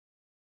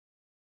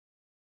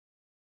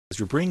As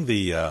you bring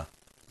the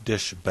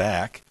dish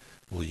back,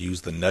 we'll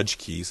use the nudge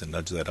keys and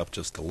nudge that up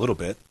just a little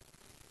bit.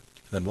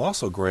 Then we'll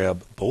also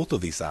grab both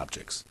of these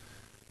objects.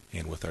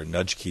 And with our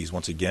nudge keys,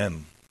 once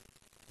again,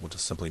 we'll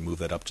just simply move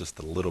that up just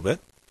a little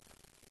bit.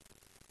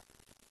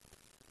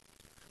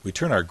 We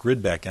turn our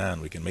grid back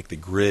on. We can make the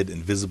grid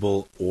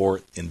invisible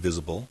or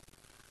invisible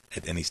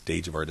at any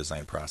stage of our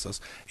design process.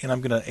 And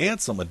I'm going to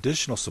add some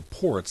additional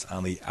supports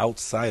on the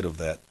outside of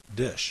that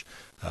dish.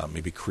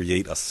 Maybe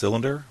create a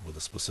cylinder with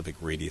a specific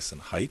radius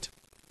and height.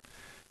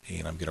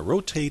 And I'm going to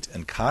rotate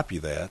and copy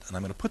that, and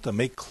I'm going to put the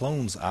Make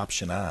Clones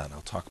option on.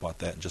 I'll talk about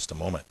that in just a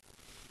moment.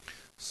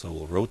 So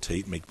we'll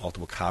rotate, make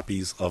multiple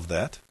copies of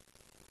that.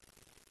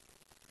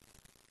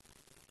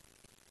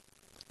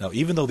 Now,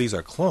 even though these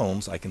are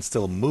clones, I can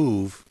still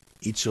move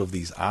each of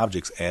these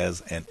objects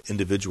as an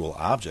individual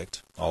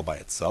object all by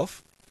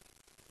itself.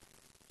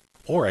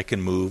 Or I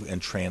can move and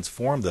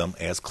transform them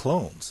as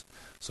clones.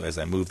 So as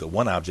I move the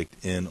one object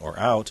in or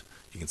out,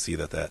 you can see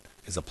that that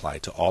is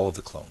applied to all of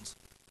the clones.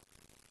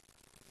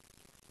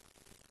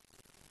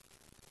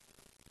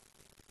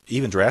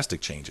 Even drastic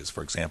changes.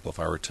 For example, if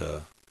I were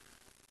to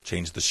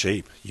change the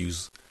shape,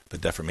 use the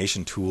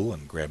deformation tool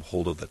and grab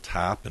hold of the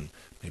top and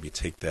maybe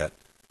take that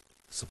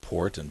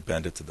support and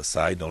bend it to the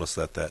side. Notice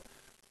that that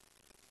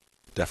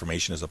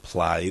deformation is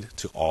applied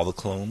to all the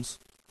clones.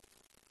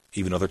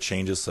 Even other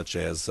changes such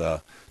as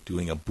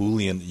doing a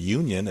Boolean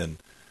union and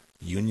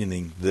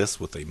unioning this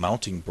with a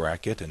mounting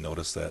bracket, and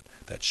notice that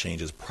that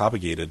change is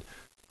propagated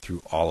through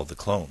all of the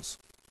clones.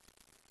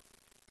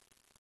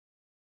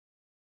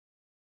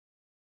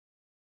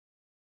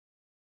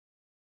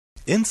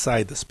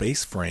 Inside the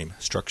space frame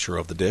structure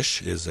of the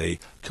dish is a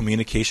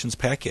communications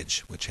package,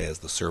 which has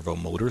the servo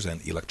motors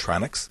and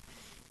electronics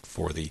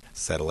for the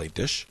satellite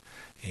dish,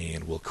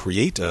 and we'll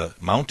create a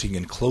mounting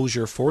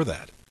enclosure for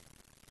that.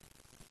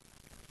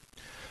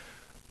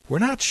 We're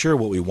not sure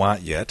what we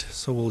want yet,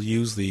 so we'll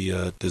use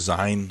the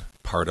design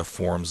part of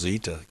Form Z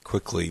to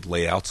quickly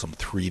lay out some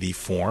 3D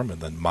form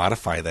and then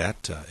modify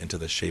that into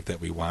the shape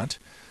that we want,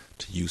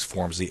 to use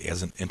Form Z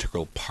as an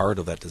integral part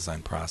of that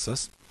design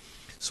process.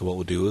 So what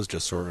we'll do is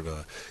just sort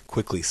of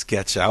quickly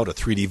sketch out a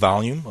 3D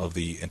volume of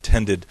the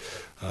intended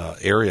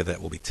area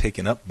that will be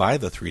taken up by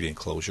the 3D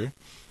enclosure.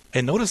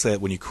 And notice that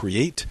when you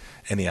create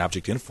any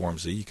object in Form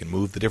Z, you can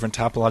move the different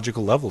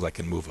topological levels. I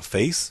can move a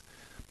face,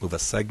 move a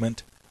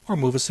segment, or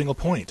move a single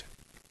point.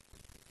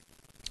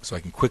 So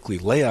I can quickly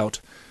lay out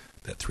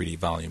that 3D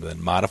volume and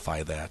then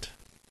modify that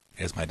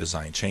as my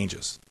design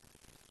changes.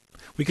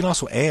 We can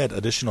also add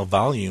additional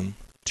volume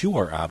to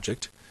our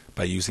object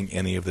by using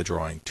any of the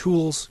drawing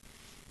tools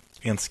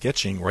and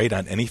sketching right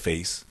on any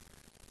face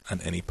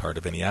on any part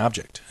of any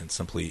object, and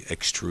simply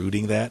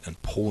extruding that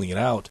and pulling it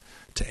out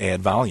to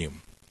add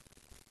volume.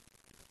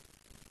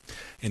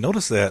 And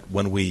notice that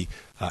when we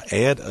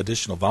add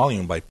additional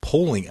volume by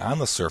pulling on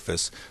the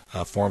surface,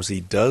 Form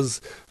Z does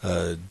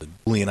the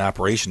Boolean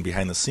operation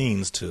behind the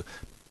scenes to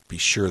be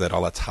sure that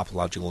all that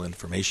topological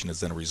information is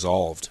then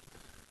resolved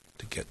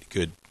to get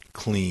good,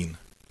 clean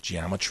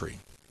geometry.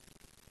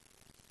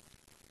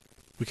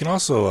 We can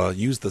also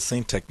use the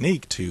same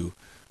technique to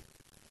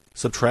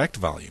subtract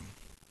volume.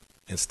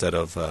 Instead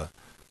of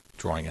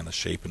drawing on the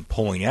shape and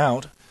pulling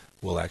out,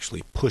 we'll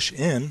actually push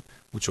in,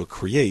 which will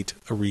create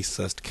a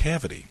recessed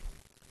cavity.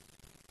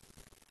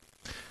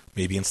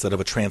 Maybe instead of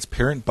a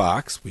transparent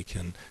box, we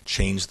can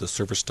change the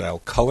surface style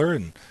color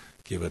and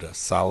give it a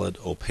solid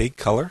opaque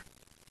color.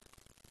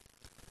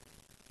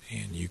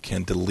 And you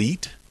can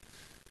delete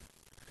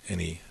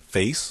any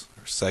face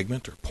or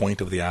segment or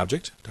point of the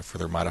object to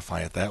further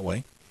modify it that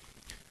way.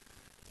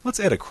 Let's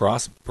add a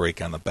cross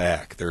break on the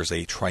back. There's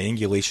a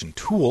triangulation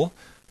tool.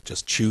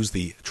 Just choose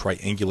the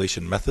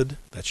triangulation method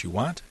that you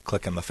want.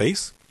 Click on the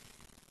face,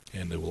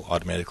 and it will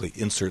automatically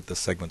insert the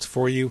segments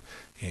for you,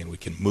 and we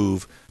can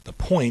move the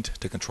point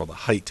to control the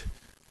height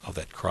of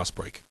that cross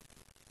break.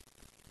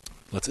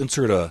 Let's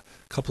insert a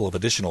couple of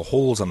additional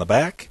holes on the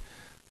back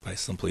by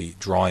simply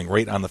drawing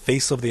right on the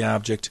face of the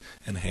object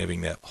and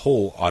having that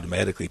hole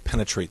automatically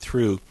penetrate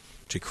through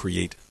to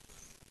create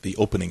the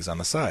openings on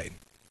the side.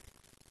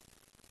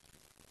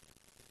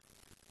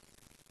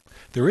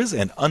 There is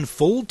an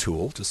unfold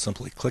tool. Just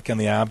simply click on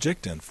the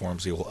object and Form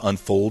Z will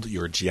unfold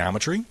your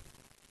geometry.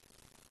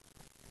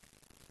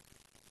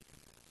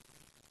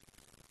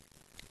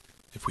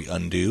 If we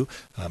undo,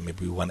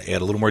 maybe we want to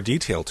add a little more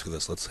detail to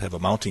this. Let's have a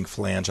mounting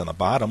flange on the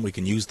bottom. We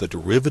can use the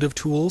derivative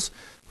tools,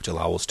 which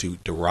allow us to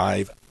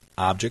derive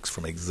objects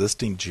from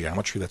existing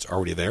geometry that's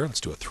already there. Let's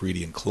do a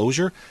 3D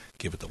enclosure,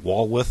 give it the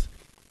wall width,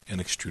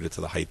 and extrude it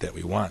to the height that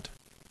we want.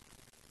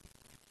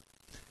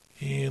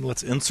 And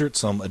let's insert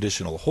some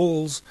additional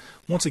holes,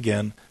 once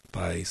again,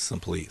 by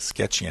simply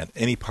sketching at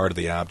any part of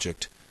the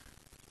object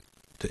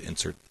to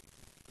insert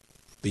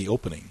the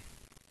opening.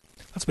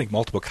 Let's make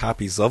multiple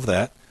copies of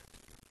that.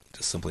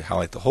 Just simply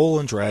highlight the hole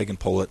and drag and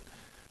pull it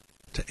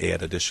to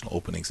add additional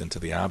openings into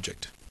the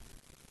object.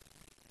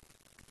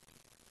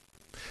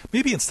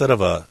 Maybe instead of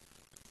a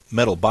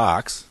metal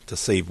box, to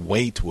save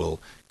weight,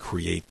 we'll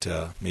create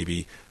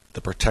maybe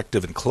the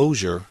protective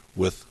enclosure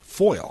with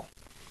foil.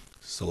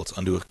 So let's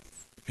undo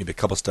maybe a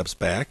couple steps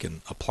back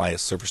and apply a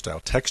surface style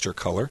texture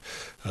color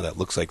that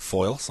looks like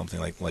foil, something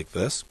like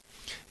this.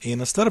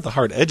 And instead of the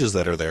hard edges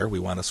that are there, we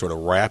want to sort of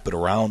wrap it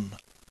around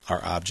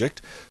our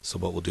object. So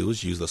what we'll do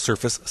is use the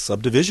surface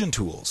subdivision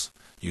tools.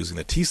 Using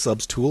the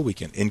T-subs tool, we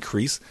can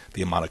increase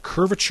the amount of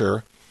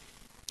curvature,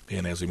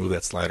 and as we move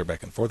that slider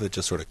back and forth, it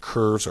just sort of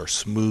curves or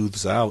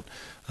smooths out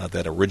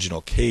that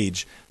original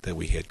cage that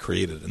we had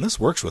created. And this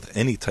works with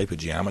any type of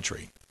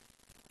geometry.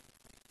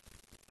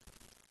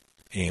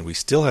 And we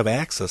still have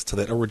access to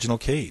that original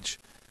cage.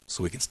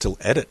 So we can still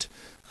edit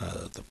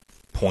the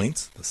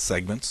points, the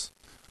segments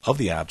of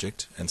the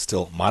object, and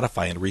still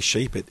modify and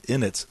reshape it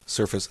in its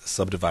surface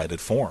subdivided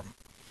form.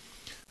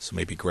 So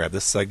maybe grab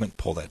this segment,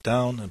 pull that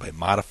down, and by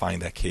modifying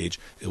that cage,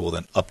 it will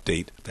then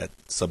update that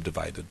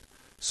subdivided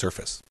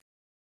surface.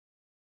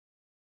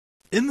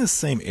 In this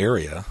same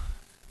area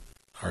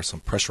are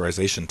some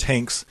pressurization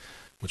tanks,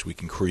 which we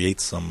can create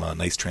some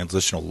nice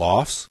transitional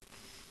lofts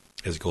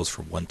as it goes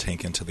from one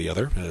tank into the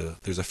other.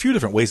 There's a few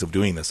different ways of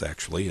doing this,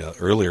 actually.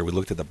 Earlier we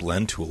looked at the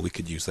blend tool. We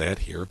could use that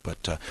here,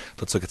 but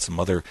let's look at some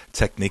other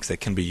techniques that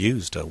can be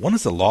used. One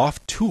is the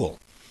loft tool.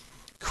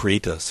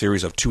 Create a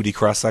series of 2D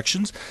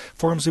cross-sections.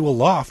 Forms will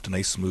loft a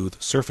nice smooth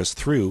surface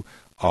through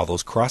all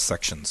those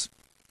cross-sections.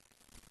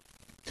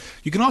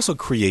 You can also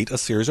create a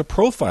series of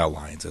profile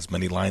lines, as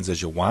many lines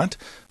as you want,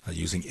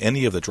 using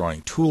any of the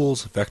drawing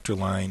tools, vector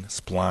line,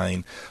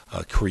 spline,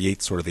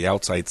 create sort of the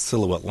outside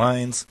silhouette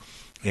lines.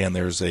 And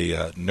there's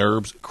a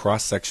NURBS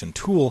cross-section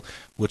tool,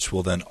 which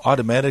will then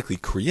automatically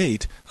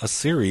create a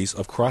series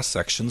of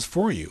cross-sections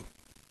for you.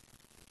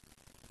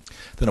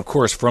 Then, of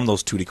course, from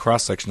those 2D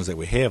cross-sections that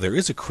we have, there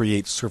is a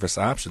create surface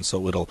option,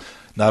 so it'll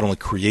not only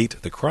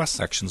create the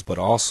cross-sections, but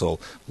also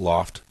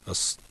loft a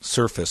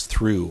surface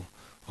through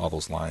all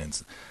those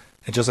lines.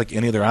 And just like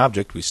any other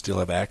object, we still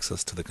have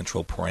access to the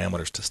control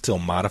parameters to still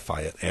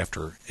modify it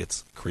after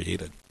it's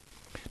created.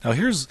 Now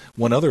here's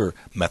one other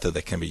method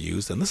that can be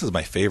used, and this is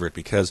my favorite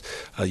because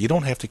you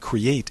don't have to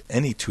create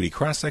any 2D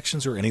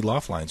cross-sections or any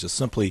loft lines. Just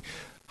simply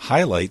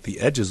highlight the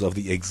edges of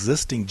the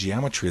existing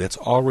geometry that's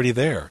already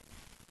there.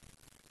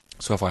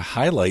 So if I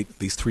highlight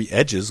these three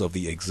edges of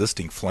the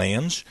existing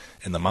flange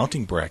and the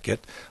mounting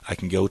bracket, I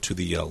can go to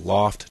the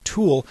loft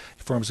tool.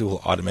 Forms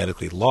will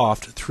automatically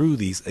loft through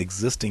these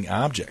existing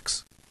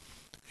objects.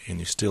 And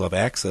you still have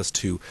access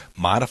to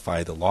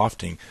modify the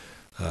lofting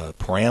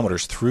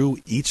parameters through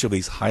each of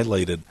these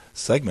highlighted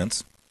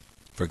segments.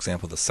 For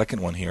example, the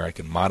second one here, I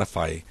can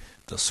modify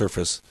the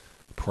surface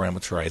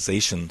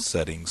parameterization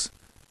settings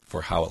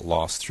for how it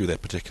lofts through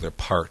that particular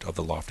part of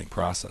the lofting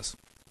process.